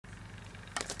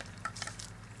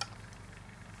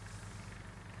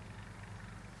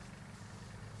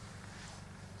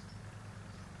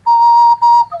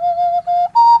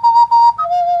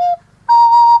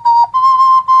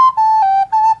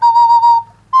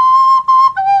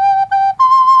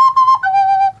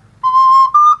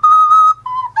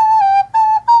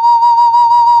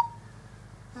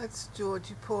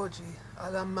Porgie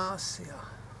a la Marcia.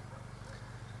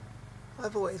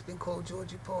 I've always been called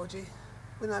Georgie Porgie.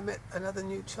 When I met another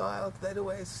new child, they'd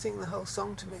always sing the whole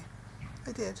song to me.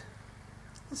 They did.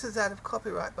 This is out of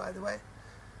copyright, by the way.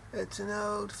 It's an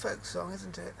old folk song,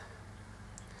 isn't it?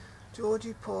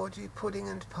 Georgie Porgie, pudding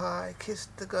and pie,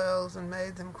 kissed the girls and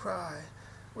made them cry.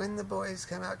 When the boys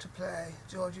came out to play,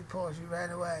 Georgie Porgie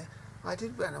ran away. I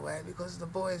did run away because the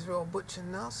boys were all butch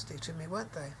and nasty to me,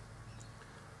 weren't they?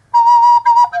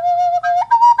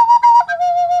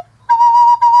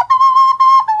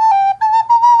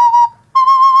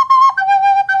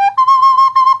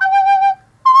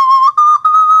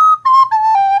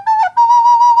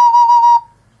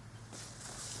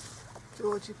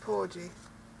 Georgie Porgie.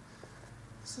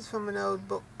 This is from an old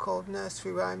book called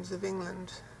Nursery Rhymes of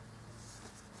England.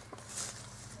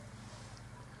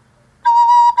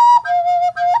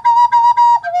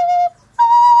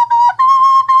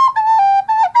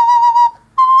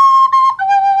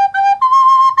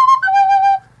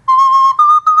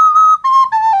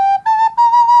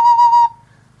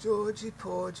 Georgie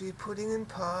Porgie, pudding and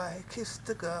pie, kissed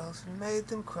the girls and made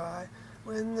them cry.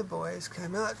 When the boys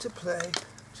came out to play,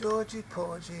 Georgie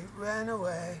Porgie ran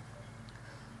away.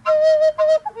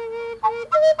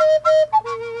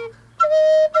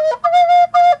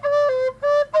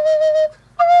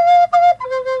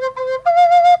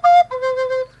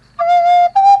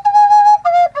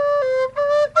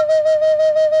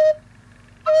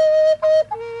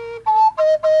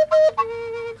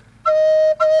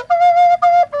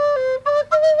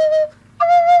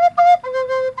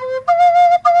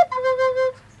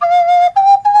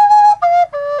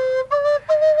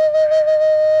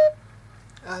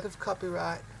 Out of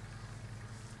copyright.